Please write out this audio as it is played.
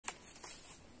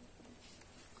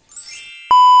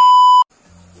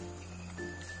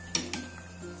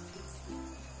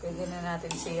Pwede na natin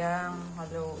siyang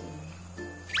haluin.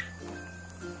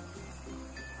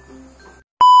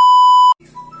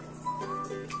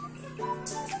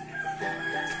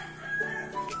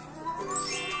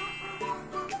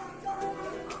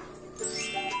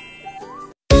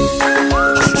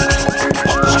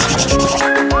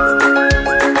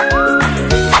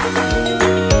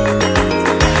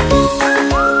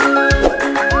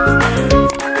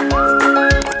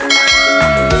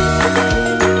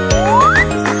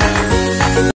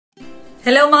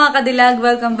 Hello mga kadilag!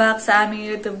 Welcome back sa aming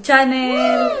YouTube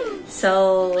channel!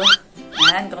 So,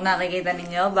 yan, kung nakikita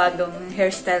ninyo, bagong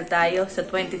hairstyle tayo sa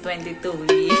 2022.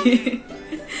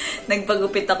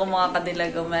 Nagpagupit ako mga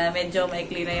kadilag. Medyo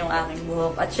maikli na yung aking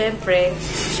buhok. At syempre,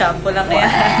 shampoo lang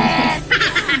yan.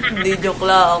 Hindi, joke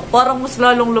lang. Parang mas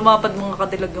lalong lumapad mga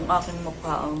kadilag yung aking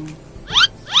mukha.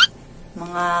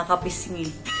 Mga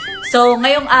kapisngi. So,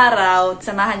 ngayong araw,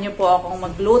 samahan niyo po akong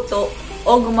magluto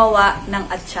o gumawa ng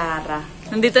atchara.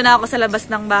 Nandito na ako sa labas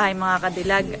ng bahay mga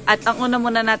kadilag. At ang una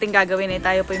muna natin gagawin ay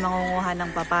tayo po yung mangunguha ng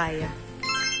papaya.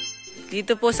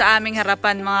 Dito po sa aming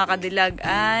harapan mga kadilag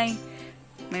ay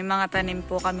may mga tanim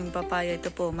po kaming papaya.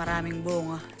 Ito po, maraming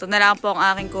bunga. Ito na lang po ang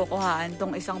aking kukuhaan,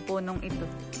 itong isang punong ito.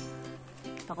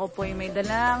 Ako po ay may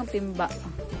dalang timba.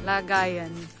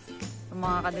 Lagayan. Ito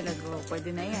mga kadilag,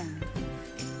 pwede na yan.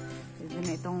 Pwede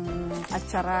na itong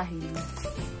atcharahin.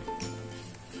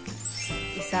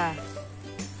 Isa.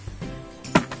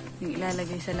 Yung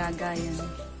ilalagay sa lagayan.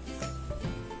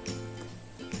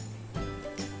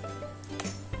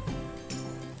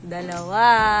 Dalawa.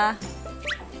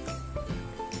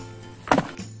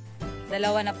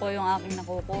 Dalawa na po yung aking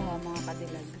nakukuha mga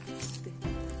kadilag.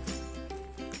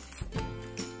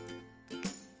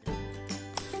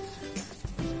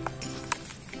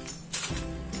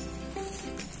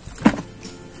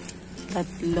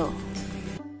 Tatlo.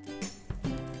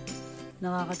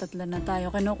 Nakakatatlo na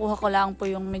tayo. Kinukuha ko lang po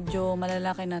yung medyo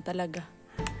malalaki na talaga.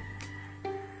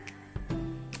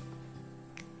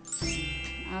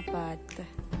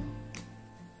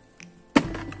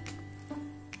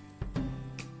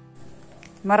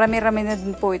 4. Marami-rami na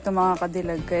din po ito mga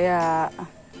kadilag. Kaya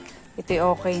ito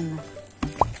okay na.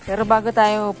 Pero bago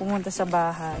tayo pumunta sa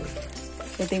bahay,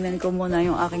 tingnan ko muna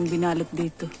yung aking binalot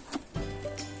dito.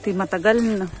 Ito matagal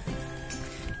na.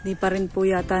 Di pa rin po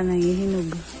yata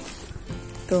nahihinog.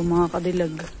 Ito mga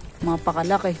kadilag, mga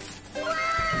pakalaki.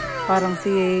 Parang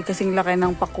kasing laki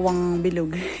ng pakwang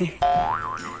bilog.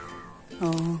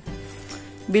 Oh.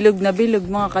 Bilog na bilog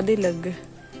mga kadilag.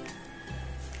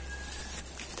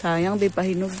 Sayang di pa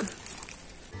hinog.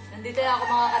 Nandito na ako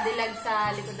mga kadilag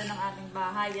sa likodan ng ating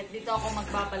bahay. At dito ako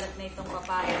magbabalat na itong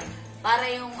papaya.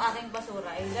 Para yung aking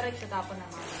basura ay diretso tapon na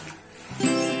mga.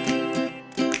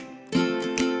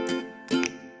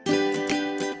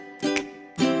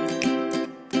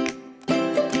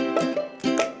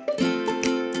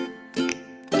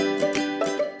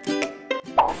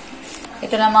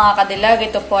 Ito na mga kadilag,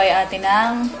 ito po ay atin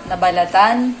ang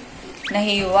nabalatan,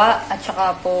 nahiwa, at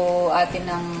saka po atin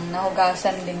ang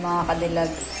nahugasan din mga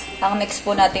kadilag. Ang next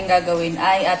po natin gagawin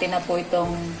ay atin na po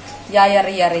itong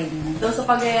yayari-yarin. So sa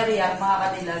pag-yayari-yar mga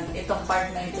kadilag, itong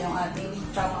part na ito yung ating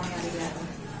tsapang yayari-yar.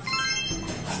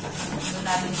 Doon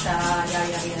natin sa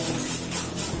yayari-yarin.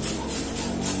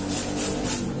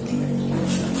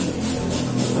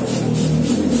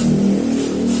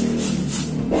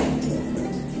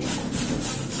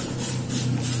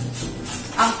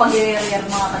 Ang pag-yayar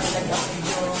mga kadilag ako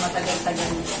medyo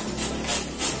matagal-tagal.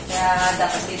 Kaya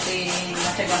dapat dito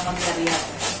matyagang mag-yayar.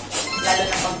 Lalo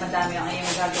na pag madami ang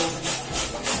iyong gagawin.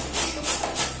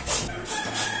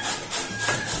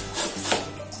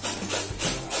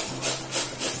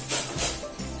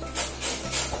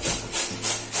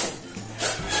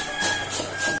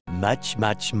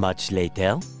 Much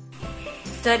later.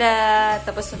 Tada!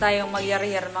 Tapos na tayong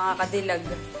mag-yar-yar mga kadilag.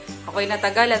 Ako'y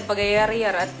natagalan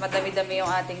pag-yar-yar at madami-dami yung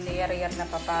ating niyar-yar na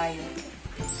papaya.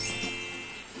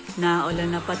 Naulan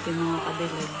na pati mga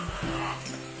kadilag.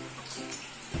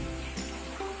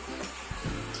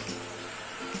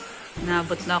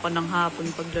 Nabot na ako ng hapon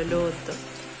pagluluto.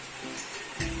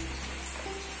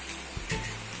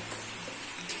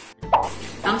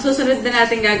 Ang susunod na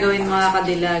natin gagawin mga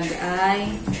kadilag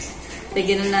ay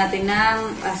lagyan na natin ng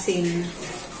asin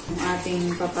ang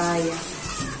ating papaya.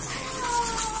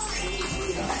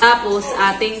 Tapos,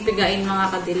 ating pigain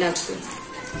mga kadilag.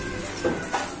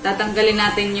 Tatanggalin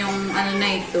natin yung ano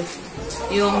na ito.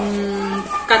 Yung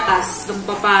katas ng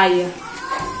papaya.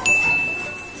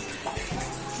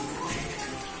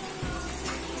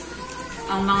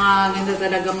 Ang mga ganda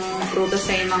talagang prutas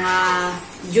ay mga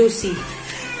juicy.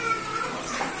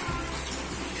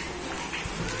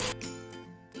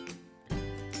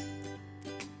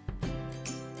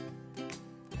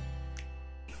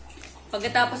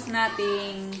 Pagkatapos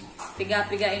nating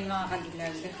piga-pigain mga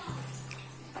kadilag,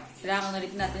 kailangan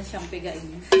ulit natin siyang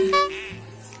pigain.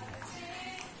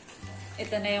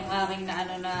 Ito na yung aking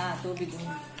na tubig.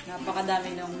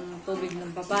 Napakadami ng tubig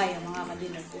ng papaya mga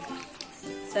kadilag.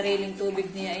 Sariling tubig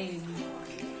niya ay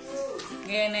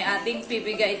ngayon ay ating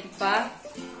pipigain pa.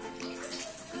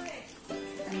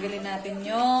 Tanggalin natin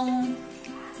yung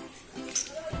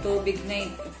tubig na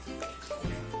ito.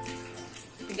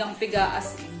 Pigang-piga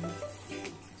asin.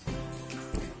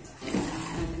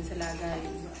 Natin sa lagay.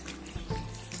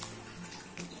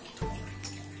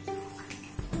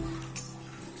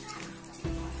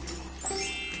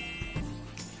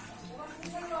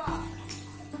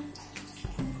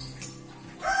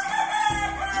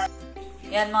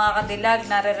 Yan mga kadilag,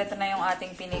 naririto na yung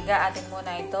ating piniga. Atin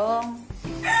muna itong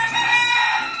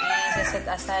i-set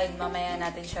aside. Mamaya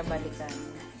natin siya balikan.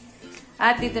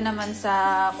 At dito naman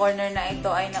sa corner na ito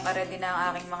ay nakaready na ang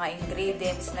aking mga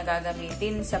ingredients na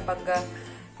gagamitin sa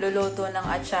pagluluto ng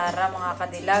atchara mga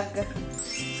kadilag.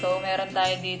 So meron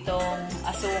tayo ditong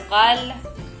asukal,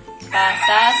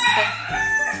 pasas,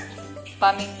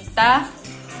 paminta,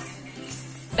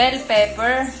 bell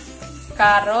pepper,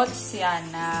 carrots, yan,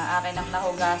 akin ang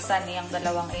nahugasan, yung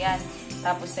dalawang iyan.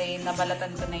 Tapos ay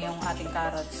nabalatan ko na yung ating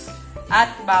carrots.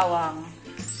 At bawang.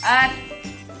 At,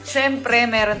 syempre,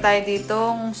 meron tayo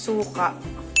ditong suka.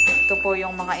 Ito po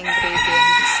yung mga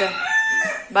ingredients.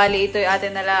 Bali, ito yung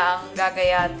atin nala ang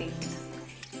gagayatin.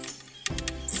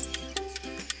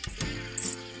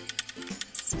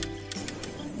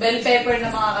 Bell pepper na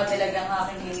mga kadilag ang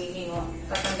aking hinihiwa.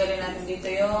 Tatanggalin natin dito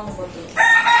yung buto.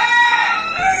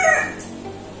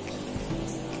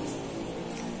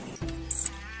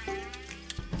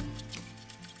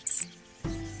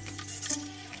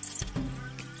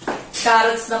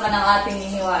 Carrots naman ang ating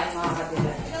hihiwain mga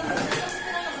kadilag.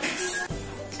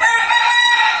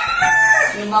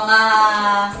 Yung mga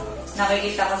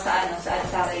nakikita ko sa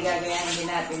atchara, igagayahin din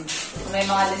natin. May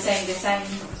mga design.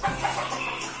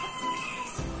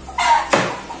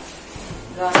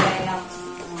 Gawin ng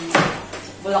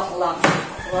bulaklak.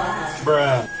 Wow.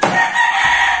 Bruh.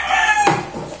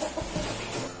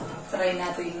 Try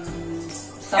natin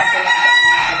sample lang ng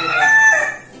mga kadilag.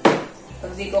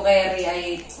 Pag di ko carry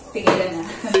ay tigilan na.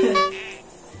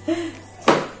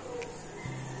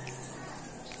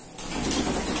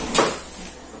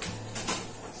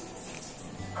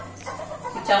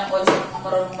 Si Changkol ang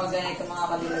marunong magganito mga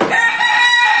kadilag.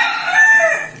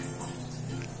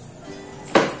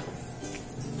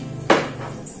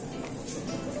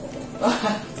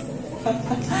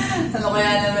 Ano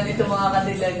kaya naman ito mga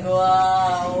kadilag?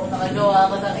 Wow! Nakagawa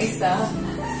ako ng isa.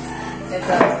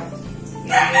 Ito.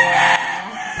 Yeah.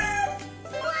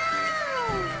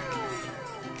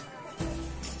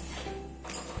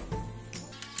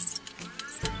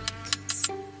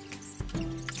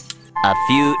 A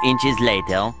few inches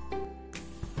later.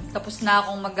 Tapos na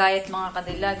akong magayat mga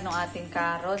kadilag ng ating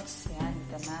carrots. Yan,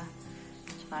 ito na.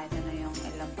 Tsaka ito na yung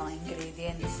ilang pang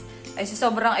ingredients. Ay,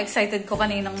 sobrang excited ko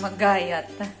kaninang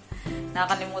maggayat.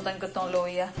 Nakalimutan ko tong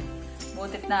luya.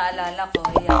 Butit na alala ko.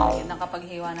 Yan,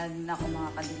 nakapaghiwa na din ako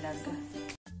mga kadilag.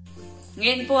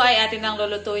 Ngayon po ay atin nang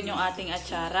lulutuin yung ating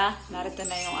atchara. Narito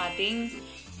na yung ating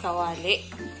kawali.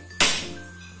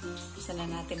 Isa na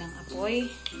natin ang apoy.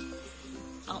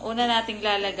 Ang una nating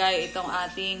lalagay itong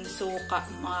ating suka,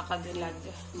 mga kadilag.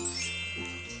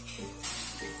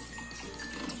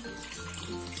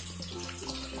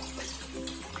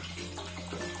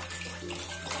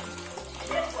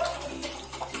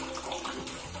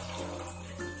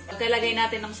 Pagkalagay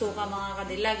natin ng suka, mga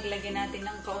kadilag, lagyan natin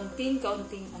ng kaunting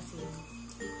asin.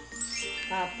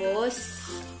 Tapos,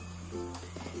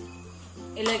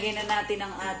 ilagay na natin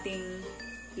ang ating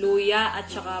luya at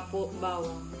saka po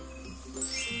bawang.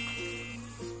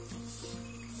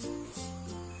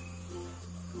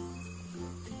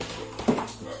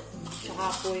 Tsaka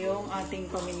po yung ating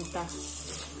paminta.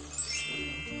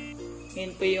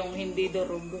 Yan po yung hindi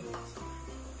durog.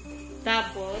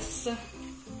 Tapos,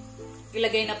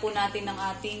 ilagay na po natin ang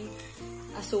ating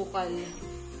asukal.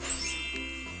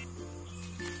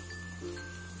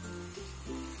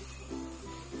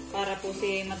 Para po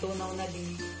siya matunaw na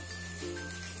din.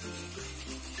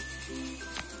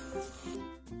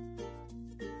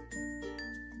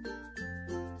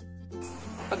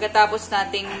 Pagkatapos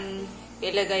nating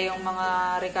ilagay yung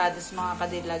mga ricados, mga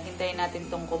kadilag, hintayin natin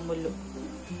itong kumulo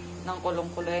ng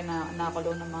kulong-kulay na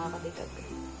nakulo ng mga kadilag.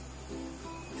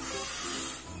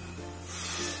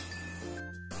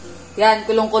 Yan,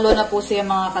 kulong-kulo na po siya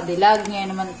mga kadilag. Ngayon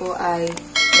naman po ay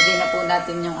lagyan na po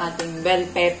natin yung ating bell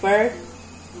pepper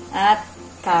at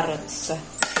carrots.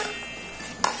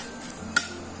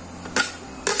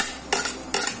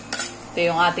 Ito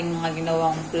yung ating mga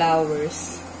ginawang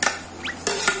flowers.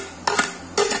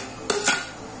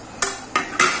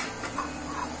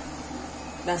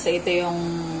 Kasi ito yung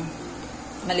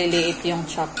maliliit yung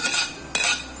chop.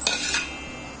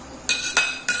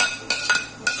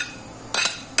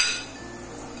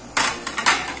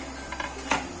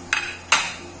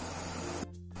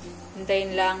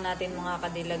 Hintayin lang natin mga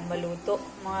kadilag maluto.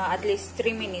 Mga at least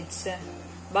 3 minutes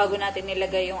bago natin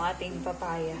nilagay yung ating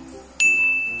papaya.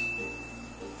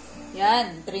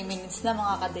 Yan, 3 minutes na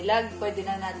mga kadilag. Pwede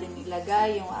na natin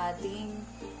ilagay yung ating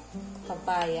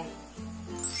papaya.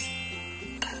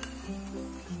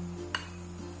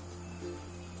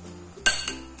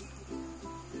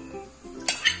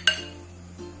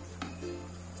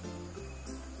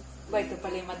 Ito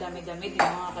pala yung madami-dami din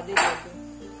mga kadilag.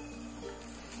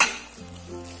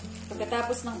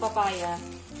 Pagkatapos ng papaya,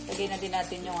 lagay na din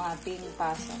natin yung ating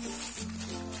pasas.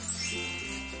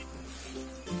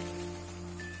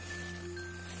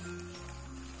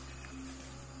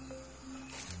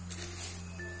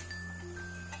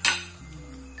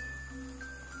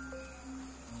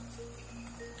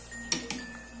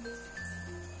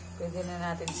 Pwede na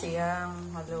natin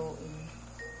siyang haluin.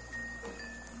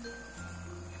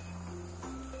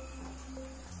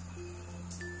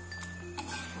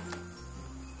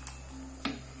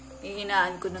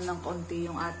 Ihinaan ko na ng konti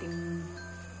yung ating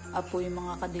apoy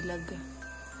mga kadilag.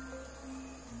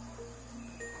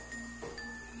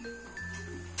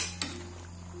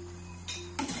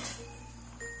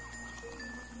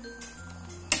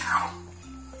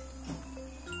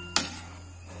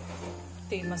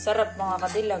 Ito yung masarap mga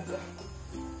kadilag.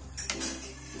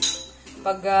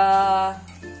 Pag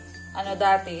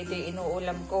dati, ito yung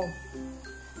inuulam ko.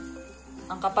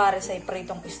 Ang kapares ay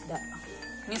pritong isda.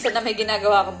 Minsan na may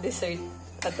ginagawa akong dessert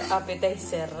at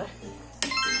appetizer.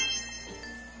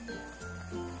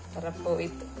 Sarap po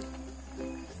ito.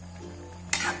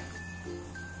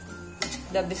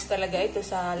 The best talaga ito,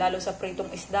 lalo sa pritong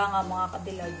isda nga mga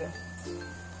kadilag.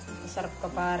 Masarap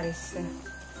kapares.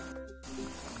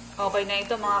 Okay na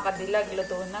ito mga kadilag,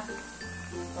 luto na.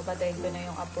 Papatayin ko na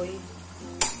yung apoy.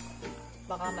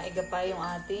 Baka maiga pa yung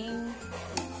ating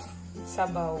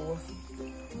sabaw.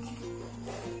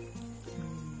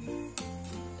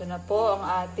 Ito na po ang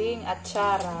ating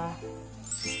atchara.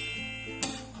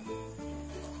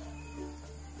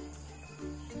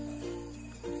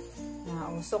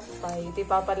 Nausok pa. Ito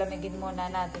ipapalamigin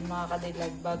muna natin mga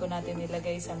kadilag bago natin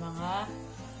nilagay sa mga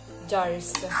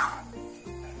jars.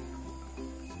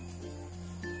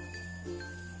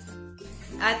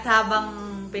 At habang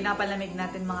pinapalamig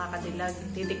natin mga kadilag,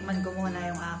 titikman ko muna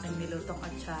yung aking nilutong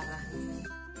atchara.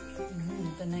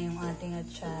 Ito na yung ating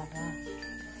atchara.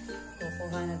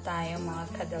 Kukuha na tayo mga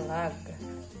kadilag.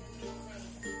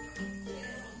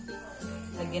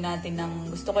 Lagyan natin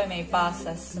ng, gusto ko yung may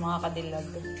pasas mga kadilag.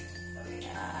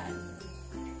 Yan.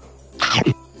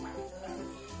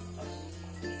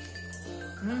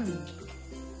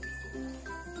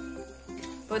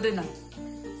 Pwede na.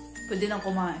 Pwede nang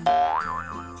kumain.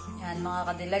 Yan mga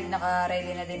kadilag,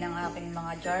 naka-ready na din ang aking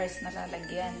mga jars na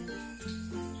lalagyan.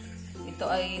 Ito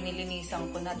ay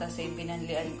nilinisan ko na, tapos ay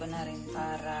binanlian ko na rin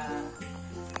para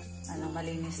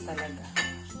malinis talaga.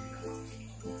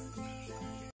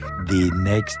 The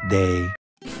next day.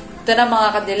 Ito na mga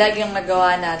kadilag yung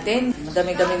nagawa natin.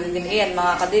 Madami-dami din yan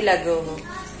mga kadilag. Yung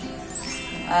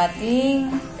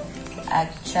ating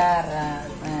atchara.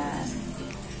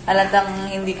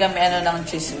 Halatang hindi kami ng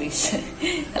chismis.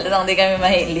 Halatang hindi kami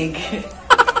mahilig.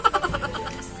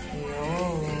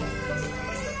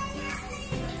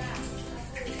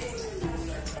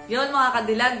 Yun mga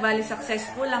kadilag, bali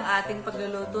successful ang ating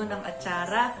pagluluto ng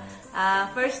atchara.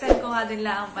 First time ko nga din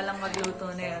lang palang magluto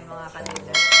na yun mga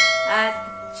kadilag. At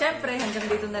syempre,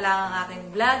 hanggang dito na lang ang aking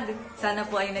vlog. Sana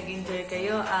po ay nag-enjoy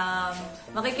kayo.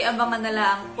 Makikiabangan na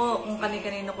lang po kung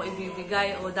kani-kanino ko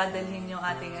ibibigay o dadalhin yung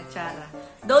ating atchara.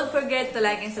 Don't forget to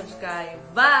like and subscribe.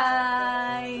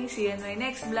 Bye! See you in my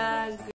next vlog!